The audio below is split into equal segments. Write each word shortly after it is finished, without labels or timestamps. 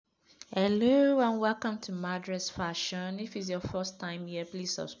Hello and welcome to Madress Fashion. If it's your first time here,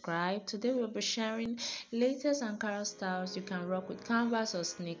 please subscribe. Today we'll be sharing latest Ankara styles you can rock with canvas or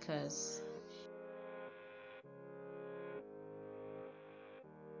sneakers.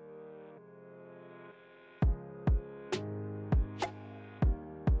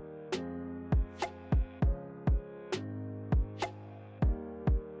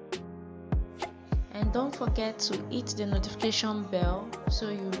 And don't forget to hit the notification bell so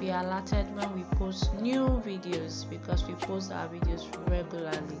you'll be alerted when we post new videos because we post our videos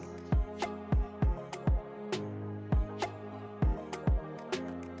regularly.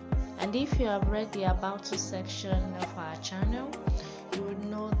 And if you have read the About Us section of our channel, you would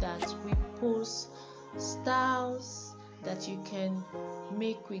know that we post styles that you can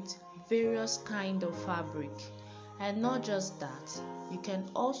make with various kind of fabric. And not just that, you can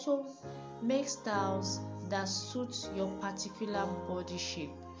also make styles that suit your particular body shape,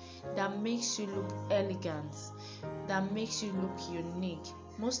 that makes you look elegant, that makes you look unique.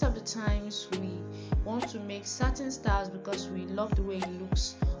 Most of the times we want to make certain styles because we love the way it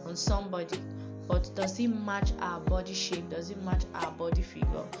looks on somebody, but does it match our body shape? Does it match our body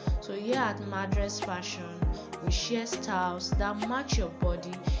figure? So here at Madress Fashion, we share styles that match your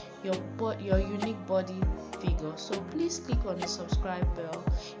body, your unique body figure. So please click on the subscribe bell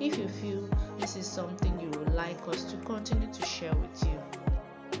if you feel this is something you would like us to continue to share with you.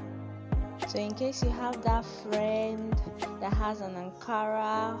 So in case you have that friend that has an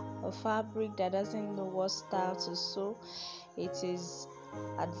Ankara or fabric that doesn't know what style to sew, it is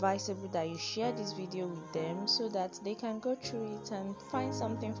advisable that you share this video with them so that they can go through it and find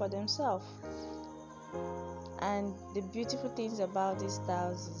something for themselves. And the beautiful things about these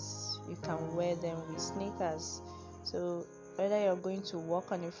styles is you can wear them with sneakers. So whether you're going to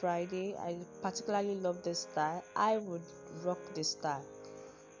work on a Friday, I particularly love this style. I would rock this style.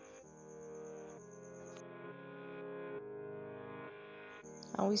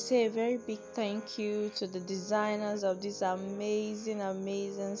 And we say a very big thank you to the designers of these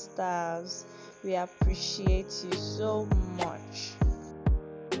amazing styles. We appreciate you so much.